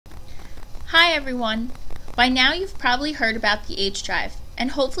Hi everyone! By now you've probably heard about the H drive,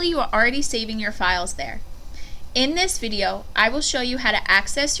 and hopefully you are already saving your files there. In this video, I will show you how to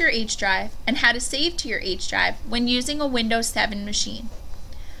access your H drive and how to save to your H drive when using a Windows 7 machine.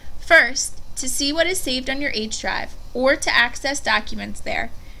 First, to see what is saved on your H drive or to access documents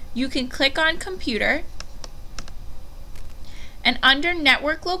there, you can click on Computer, and under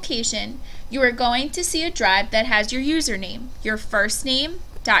Network Location, you are going to see a drive that has your username, your first name,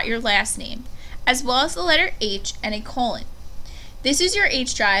 your last name, as well as the letter H and a colon. This is your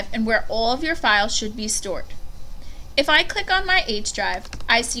H drive and where all of your files should be stored. If I click on my H drive,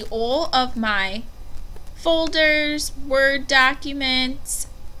 I see all of my folders, Word documents,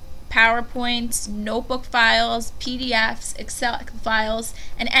 PowerPoints, notebook files, PDFs, Excel files,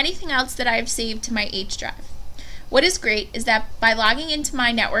 and anything else that I have saved to my H drive. What is great is that by logging into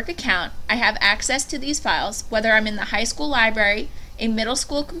my network account, I have access to these files, whether I'm in the high school library, a middle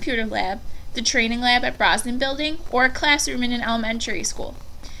school computer lab, the training lab at Brosnan Building, or a classroom in an elementary school.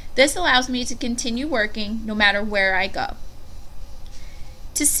 This allows me to continue working no matter where I go.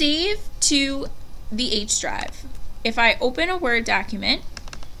 To save to the H drive, if I open a Word document,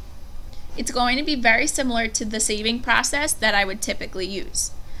 it's going to be very similar to the saving process that I would typically use.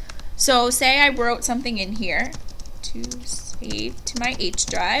 So say I wrote something in here to save to my H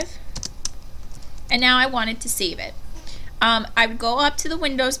drive, and now I wanted to save it. I would go up to the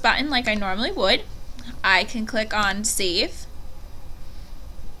Windows button like I normally would. I can click on Save.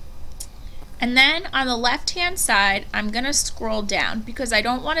 And then on the left hand side, I'm going to scroll down because I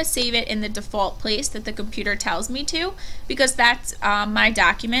don't want to save it in the default place that the computer tells me to, because that's my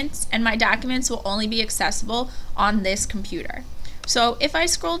documents, and my documents will only be accessible on this computer. So if I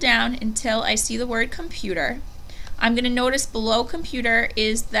scroll down until I see the word Computer, I'm going to notice below Computer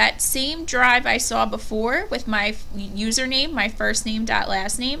is that same drive I saw before with my username, my first name dot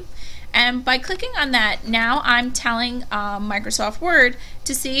last name. And by clicking on that, now I'm telling Microsoft Word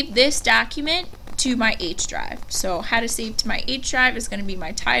to save this document to my H drive. So how to save to my H drive is going to be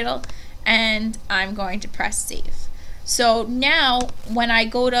my title, and I'm going to press Save. So now when I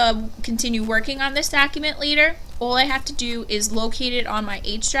go to continue working on this document later, all I have to do is locate it on my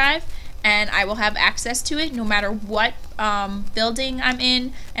H drive, and I will have access to it no matter what building I'm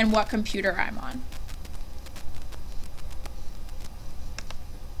in and what computer I'm on.